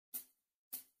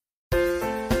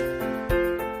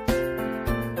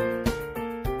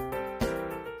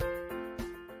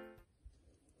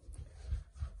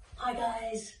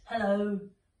Hello,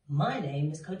 my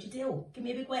name is Coach Adil. Give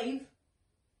me a big wave.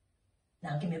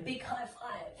 Now give me a big high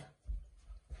five.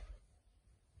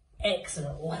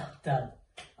 Excellent, well done.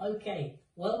 Okay,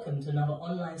 welcome to another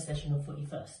online session of Footy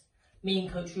First. Me and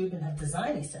Coach Ruben have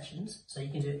designed these sessions so you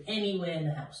can do it anywhere in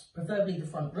the house, preferably the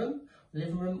front room,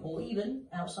 living room, or even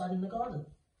outside in the garden.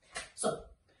 So,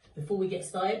 before we get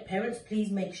started, parents, please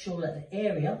make sure that the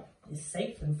area is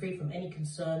safe and free from any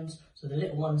concerns so the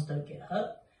little ones don't get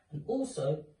hurt. And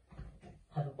also,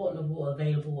 have a bottle of water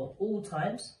available at all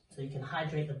times so you can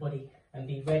hydrate the body and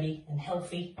be ready and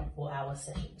healthy for our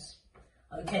sessions.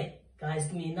 Okay, guys,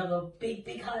 give me another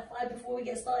big high five before we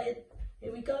get started.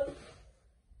 Here we go.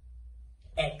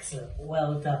 Excellent,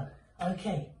 well done.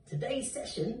 Okay, today's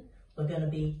session, we're going to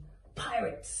be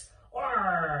pirates.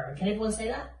 Arr! Can everyone say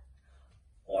that?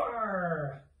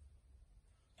 Arr!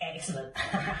 Excellent.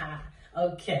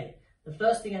 Okay, the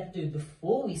first thing I have to do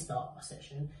before we start our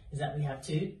session is that we have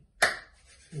to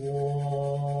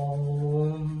warm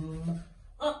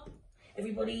up.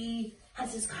 Everybody,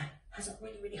 hands to the sky, hands up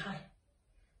really high.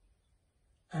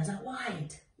 Hands out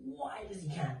wide as you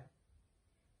can.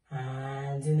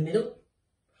 Hands in the middle.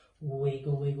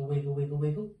 Wiggle, wiggle, wiggle, wiggle,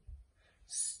 wiggle.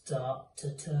 Start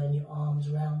to turn your arms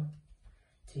around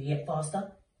till you get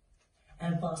faster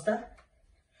and faster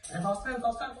and faster and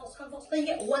faster and faster and faster. You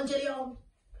get one jelly arm,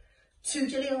 two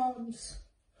jelly arms,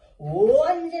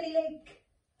 one jelly leg,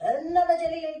 another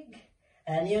jelly leg.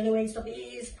 And the only way to stop it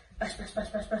is bash, bash, bash,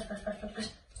 bash, bash, bash, bash, bash, bash.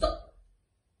 Stop.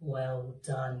 Well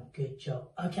done. Good job.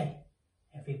 Okay.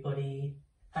 Everybody,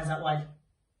 hands out wide.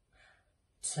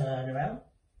 Turn around.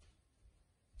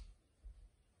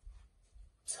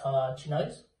 Touch your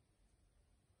nose.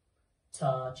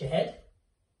 Touch your head.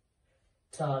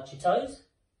 Touch your toes.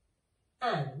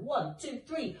 And 1, 2,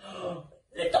 3.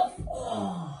 Lift off.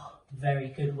 Oh, very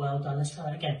good. Well done. Let's try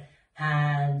it again.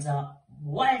 Hands up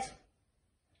wide.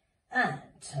 And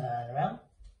turn around.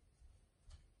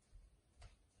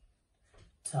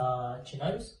 Touch your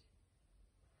nose.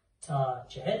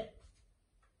 Touch your head.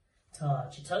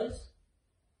 Touch your toes.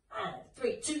 And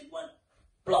 3, 2, 1.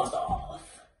 Blast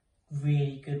off.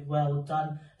 Really good. Well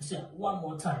done. Let's do that one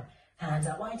more time. Hands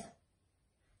out wide.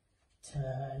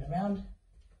 Turn around.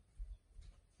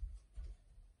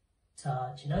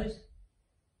 Touch your nose.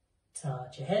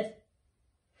 Touch your head.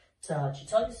 Touch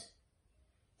your toes.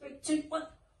 3, 2, 1.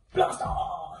 Blast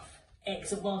off.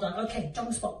 Excellent. Well done. Okay. Jump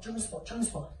the spot. Jump the spot. Jump the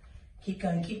spot. Keep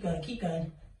going. Keep going. Keep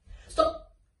going.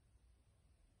 Stop.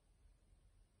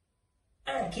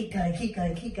 And keep going. Keep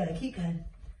going. Keep going. Keep going.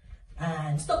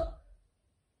 And stop.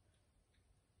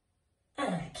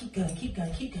 And keep going. Keep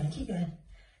going. Keep going. Keep going.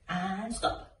 And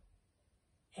stop.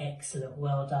 Excellent.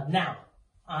 Well done. Now,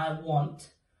 I want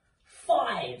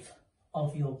 5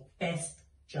 of your best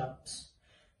jumps.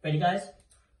 Ready, guys?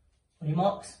 On your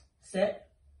marks, set,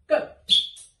 go.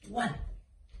 1,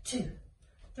 2,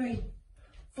 3,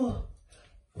 4,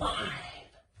 5.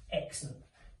 Excellent.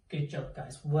 Good job,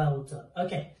 guys. Well done.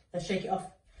 Okay, let's shake it off.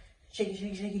 Shake it,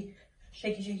 shake it, shake it.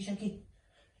 Shake it, shake it, shake it.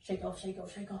 Shake it off, shake it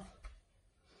off, shake it off.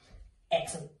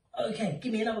 Excellent. Okay,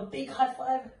 give me another big high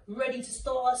five. Ready to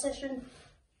start our session?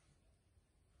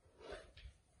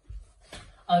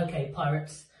 Okay,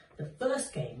 pirates. The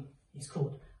first game is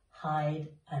called hide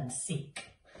and seek.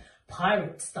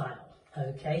 Pirate style.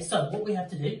 Okay, so what we have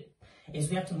to do is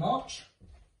we have to march.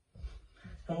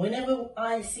 And whenever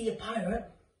I see a pirate,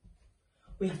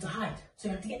 we have to hide. So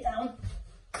we have to get down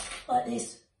like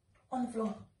this on the floor.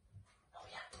 And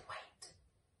we have to wait.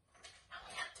 And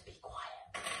we have to be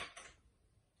quiet.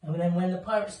 And then when the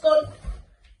pirate's gone,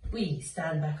 we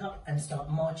stand back up and start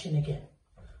marching again.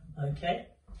 Okay?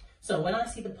 So when I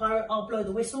see the pirate, I'll blow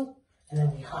the whistle and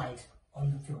then we hide on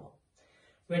the floor.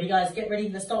 Ready, guys? Get ready.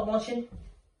 Let's start marching.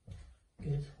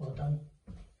 Good. Well done.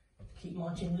 Keep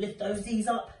marching. Lift those knees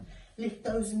up. Lift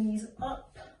those knees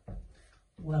up.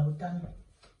 Well done.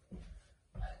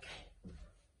 Okay.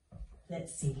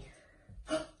 Let's see.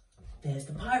 There's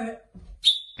the pirate.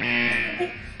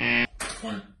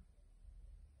 Now,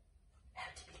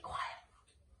 have to be quiet.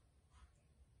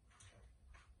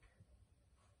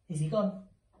 Is he gone?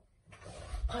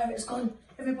 Pirate's gone.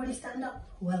 Everybody stand up.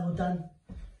 Well done.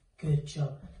 Good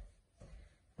job.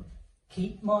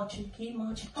 Keep marching, keep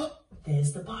marching. Oh,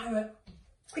 there's the pirate.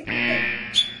 Quick.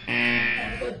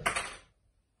 Very good.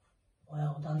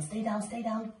 Well done. Stay down, stay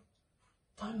down.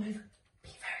 Don't move. Be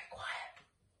very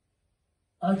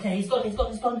quiet. Okay, he's gone, he's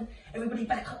gone, he's gone. Everybody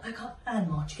back up, and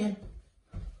march again.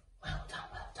 Well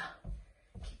done, well done.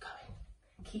 Keep going.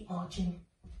 Keep marching.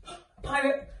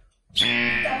 Pirate.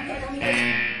 Down, down, down,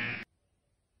 down.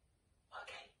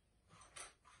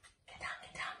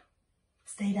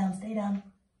 Stay down, stay down.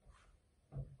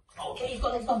 Okay, he's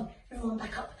got legs on. Everyone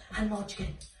back up and march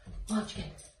again. March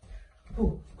again.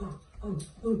 Ooh, ooh, ooh,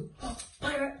 ooh. Oh,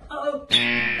 pirate. Uh-oh.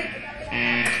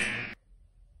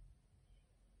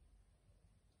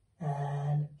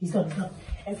 And he's got it.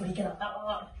 Everybody get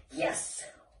up. Yes.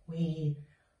 We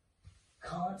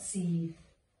can't see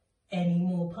any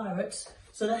more pirates.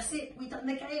 So that's it. We've done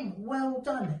the game. Well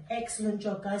done. Excellent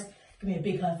job, guys. Give me a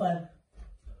big high five.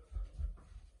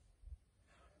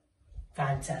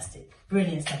 Fantastic.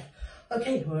 Brilliant stuff.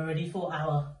 Okay, we're ready for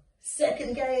our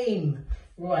second game.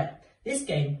 Right, this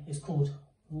game is called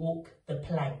Walk the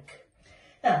Plank.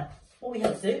 Now, what we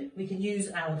have to do, we can use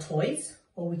our toys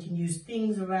or we can use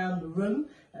things around the room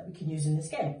that we can use in this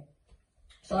game.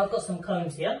 So I've got some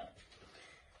cones here.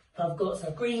 I've got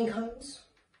some green cones.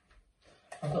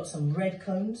 I've got some red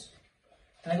cones.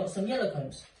 And I've got some yellow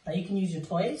cones. Now you can use your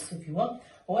toys if you want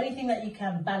or anything that you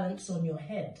can balance on your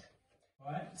head.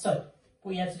 All right, so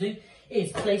what you have to do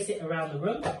is place it around the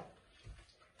room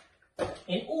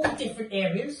in all different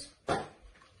areas.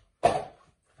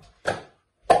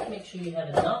 Make sure you have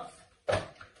enough.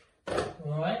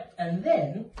 Alright, and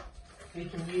then we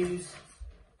can use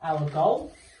our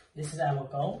goal. This is our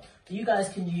goal. You guys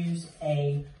can use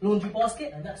a laundry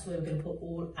basket, and that's where we're going to put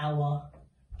all our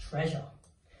treasure.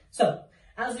 So,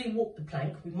 as we walk the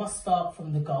plank, we must start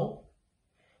from the goal.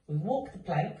 We walk the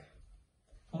plank,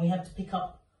 and we have to pick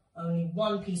up only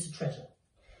one piece of treasure.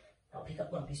 I'll pick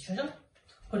up one piece of treasure,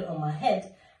 put it on my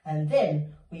head, and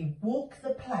then we walk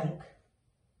the plank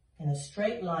in a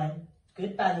straight line,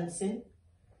 good balancing,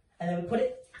 and then we put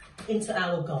it into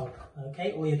our goal,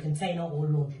 okay, or your container or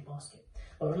laundry basket.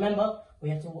 But remember, we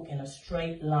have to walk in a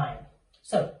straight line.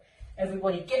 So,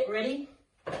 everybody get ready.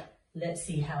 Let's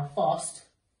see how fast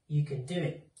you can do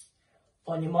it.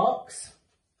 On your marks,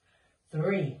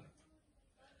 3,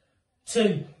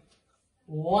 2,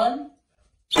 1.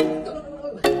 Go!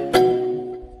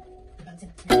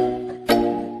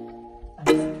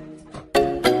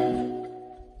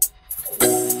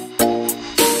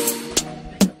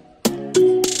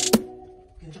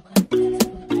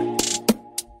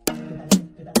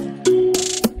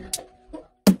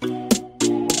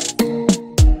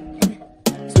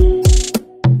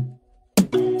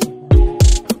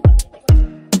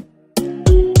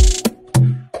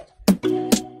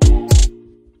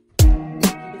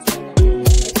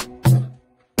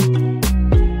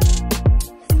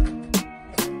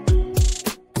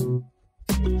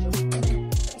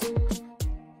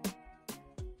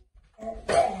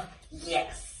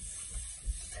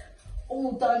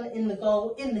 All done in the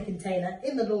goal, in the container,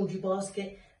 in the laundry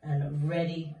basket, and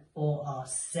ready for our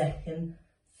second,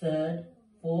 third,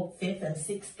 fourth, fifth, and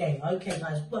sixth game. Okay,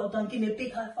 guys, well done. Give me a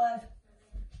big high five.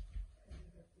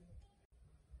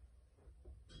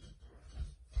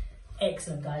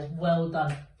 Excellent, guys. Well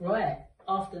done. Right,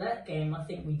 after that game, I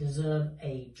think we deserve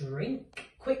a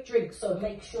drink. Quick drink, so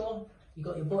make sure you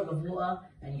got your bottle of water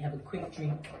and you have a quick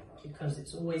drink because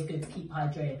it's always good to keep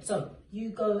hydrated. So, you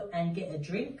go and get a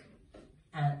drink.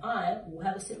 And I will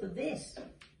have a sip of this.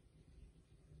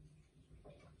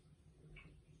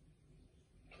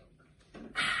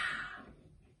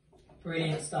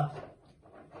 Brilliant stuff.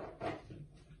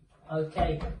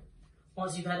 Okay,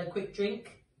 once you've had a quick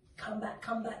drink, come back,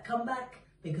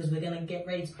 because we're going to get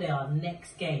ready to play our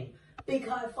next game. Big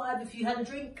high five if you had a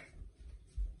drink.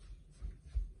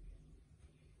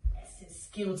 Yes, it's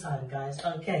skill time, guys.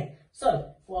 Okay,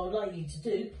 so what I would like you to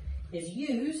do is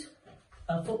use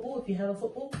a football if you have a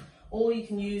football, or you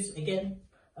can use, again,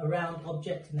 a round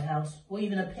object in the house, or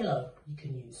even a pillow you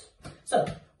can use. So,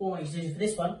 what I want you to do for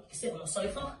this one, you sit on the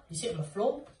sofa, you sit on the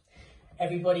floor,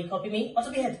 everybody copy me, on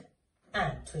top of your head,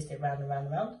 and twist it round and round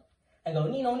and round, and go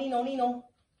Nino, Nino, Nino.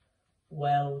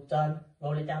 Well done.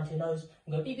 Roll it down to your nose,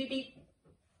 and go beep, beep, beep,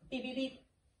 beep, beep, beep.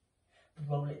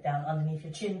 Roll it down underneath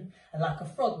your chin, and like a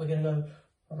frog, we're going to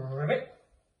go ribbit,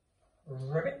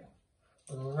 ribbit,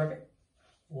 ribbit.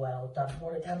 Well done.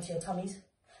 Roll it down to your tummies.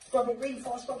 Rub it really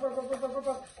fast. Rub, rub, rub, rub, rub,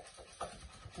 rub.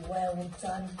 Well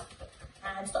done.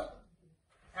 And stop.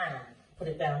 And put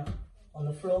it down on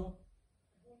the floor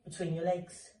between your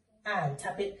legs. And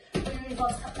tap it really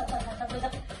fast. Tap, tap, tap, tap, tap, tap,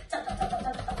 tap, tap, tap, tap,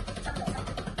 tap, tap, tap,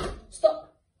 tap.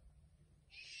 Stop.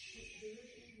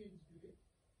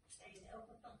 Stay still.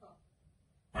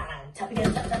 And tap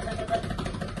again. Tap, tap, tap, tap, tap.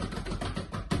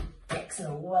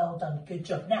 Excellent. Well done. Good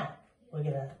job. Now, we're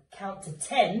going to count to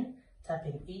 10,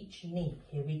 tapping each knee.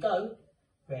 Here we go.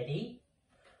 Ready?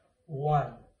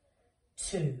 1,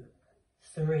 2,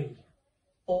 3,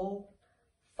 4,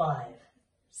 5,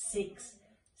 6,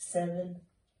 7,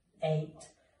 8,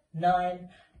 9,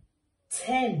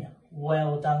 10.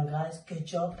 Well done, guys. Good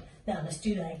job. Now, let's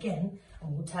do that again.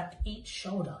 And we'll tap each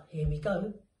shoulder. Here we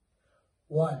go.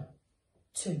 1,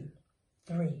 2,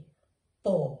 3,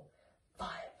 4, 5,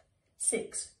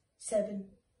 6, 7,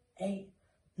 8,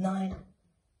 9,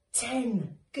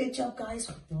 10. Good job,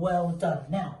 guys. Well done.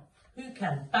 Now, who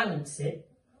can balance it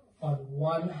on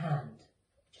one hand?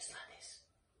 Just like this.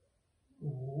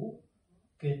 Ooh,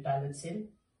 good balancing.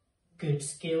 Good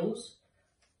skills.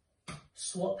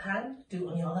 Swap hand. Do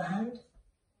it on the other hand.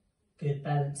 Good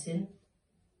balancing.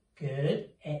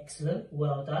 Good. Excellent.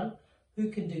 Well done. Who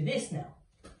can do this now?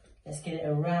 Let's get it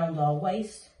around our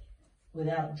waist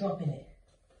without dropping it.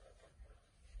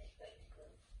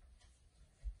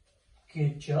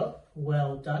 Good job.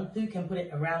 Well done. Who can put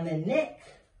it around their neck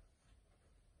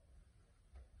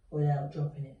without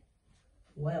dropping it?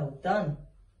 Well done.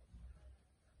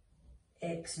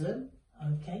 Excellent.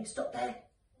 Okay, stop there.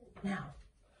 Now,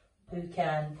 who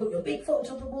can put your big foot on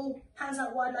top of the ball, hands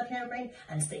out wide like an airplane,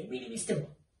 and stay really, really still?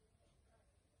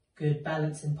 Good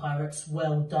balancing, Pirates.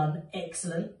 Well done.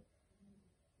 Excellent.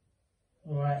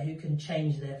 All right, who can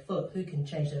change their foot? Who can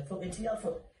change their foot into the other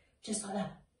foot? Just like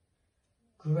that.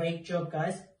 Great job,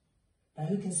 guys. Now,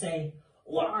 who can say,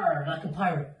 "War" like a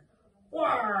pirate?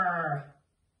 War.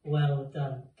 Well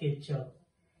done. Good job.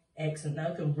 Excellent.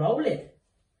 Now, who can roll it?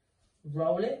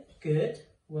 Roll it. Good.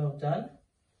 Well done.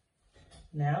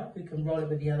 Now, who can roll it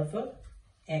with the other foot?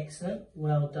 Excellent.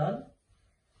 Well done.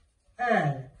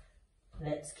 And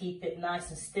let's keep it nice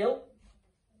and still.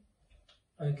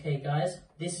 Okay, guys,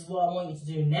 this is what I want you to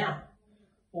do now.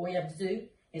 All you have to do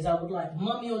is I would like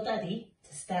Mummy or Daddy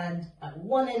to stand at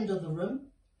one end of the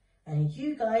room, and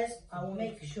you guys, I will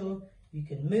make sure you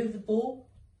can move the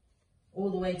ball all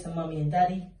the way to Mummy and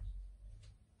Daddy.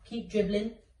 Keep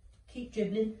dribbling,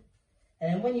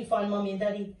 and then when you find Mummy and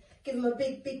Daddy, give them a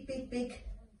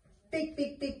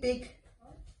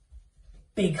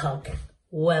big hug.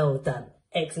 Well done.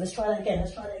 Excellent. Let's try that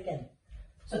again.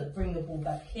 So bring the ball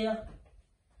back here.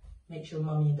 Make sure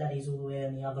Mummy and Daddy's all the way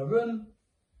in the other room.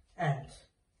 And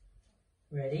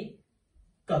ready,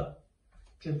 go.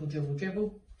 Dribble, dribble,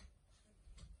 dribble.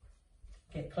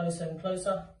 Get closer and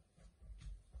closer.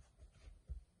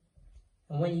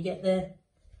 And when you get there,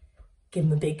 give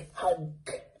them a big hug.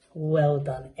 Well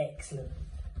done. Excellent.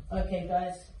 Okay,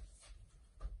 guys.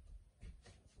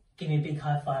 Give me a big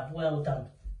high five. Well done.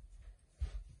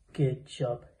 Good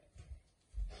job.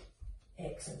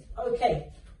 Excellent.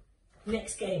 Okay,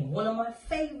 next game. One of my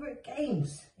favourite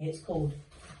games. It's called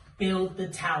Build the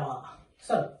Tower.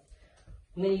 So,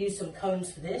 I'm going to use some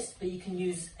cones for this, but you can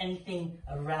use anything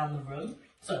around the room.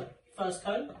 So, first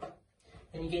cone,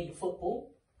 then you get your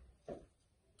football.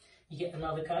 You get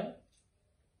another cone.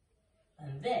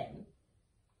 And then,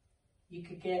 you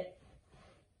could get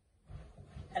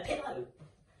a pillow.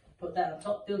 Put that on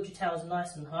top, build your towers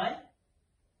nice and high.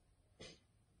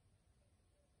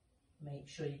 Make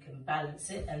sure you can balance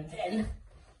it, and then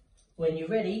when you're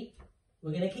ready,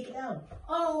 we're going to kick it down.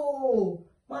 Oh,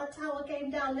 my tower came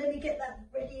down. Let me get that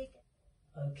ready.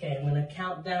 Okay, I'm going to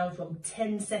count down from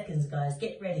 10 seconds, guys.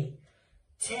 Get ready.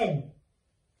 10,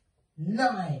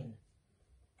 9,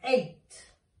 8,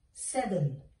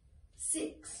 7,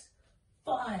 6,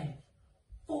 5,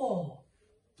 4,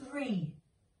 3,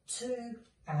 2,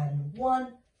 and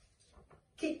 1.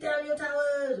 Kick down your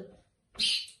towers.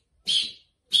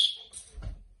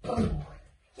 Oh,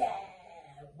 yeah,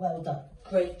 well done.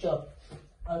 Great job.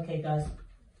 Okay, guys.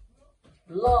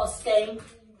 Last game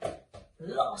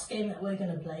that we're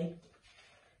going to play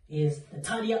is the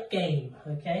tidy up game,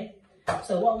 okay?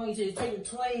 So what I want you to do is take your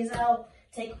toys out,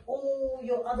 take all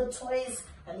your other toys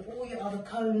and all your other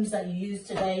cones that you used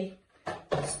today,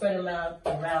 and spread them out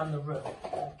around the room,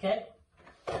 okay?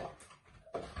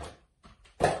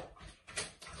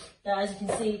 Now, as you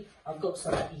can see, I've got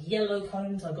some yellow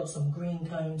cones, I've got some green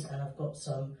cones, and I've got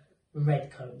some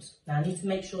red cones. Now, I need to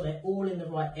make sure they're all in the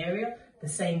right area. The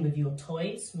same with your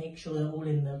toys. Make sure they're all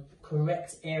in the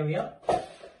correct area.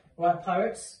 Right,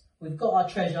 Pirates, we've got our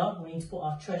treasure. We need to put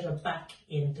our treasure back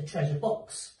in the treasure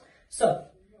box. So,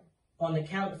 on the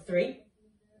count of 3,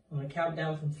 I'm going to count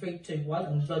down from 3, 2, 1,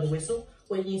 and blow the whistle.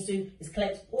 What you need to do is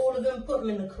collect all of them, put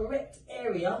them in the correct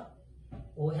area,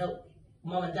 or help.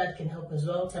 Mum and Dad can help as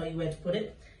well, tell you where to put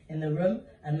it in the room,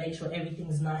 and make sure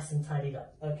everything's nice and tidied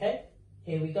up, okay?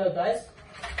 Here we go, guys.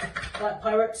 Right,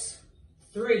 Pirates,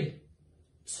 3,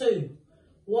 2,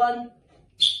 1,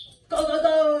 go, go,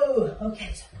 go!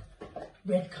 Okay, so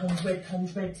red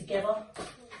cones, red together.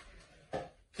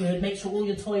 Good, make sure all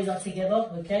your toys are together,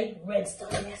 okay? Red's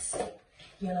done, yes.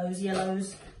 Yellows,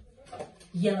 yellows,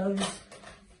 yellows,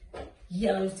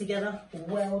 yellows together,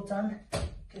 well done.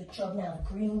 Good job. Now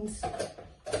greens,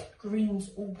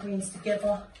 all greens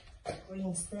together,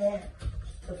 greens there,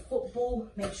 the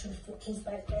football. Make sure the football's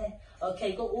back there.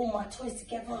 Okay, got all my toys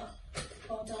together.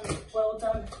 Well done, well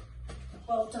done,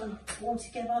 well done. All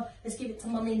together. Let's give it to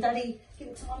mummy and daddy. Give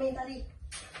it to mummy and daddy.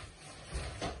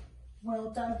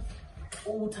 Well done.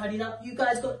 All tidied up. You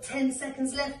guys got 10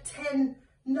 seconds left. 10,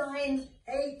 9,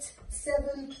 8,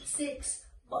 7, 6,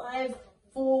 5,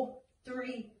 4,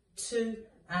 3, 2,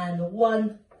 and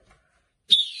 1.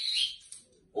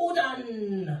 All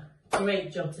done.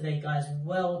 Great job today, guys.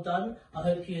 Well done. I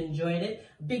hope you enjoyed it.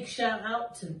 Big shout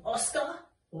out to Oscar.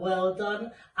 Well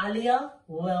done. Alia.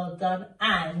 Well done.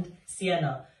 And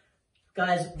Sienna.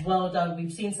 Guys, well done.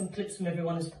 We've seen some clips from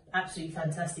everyone. It's absolutely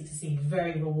fantastic to see.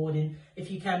 Very rewarding. If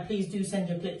you can, please do send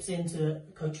your clips in to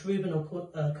Coach Ruben or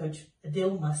Coach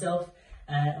Adil, myself,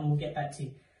 and we'll get back to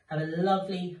you. Have a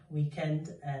lovely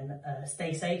weekend and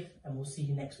stay safe, and we'll see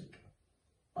you next week.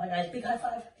 Bye, guys. Big high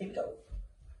five. Here we go.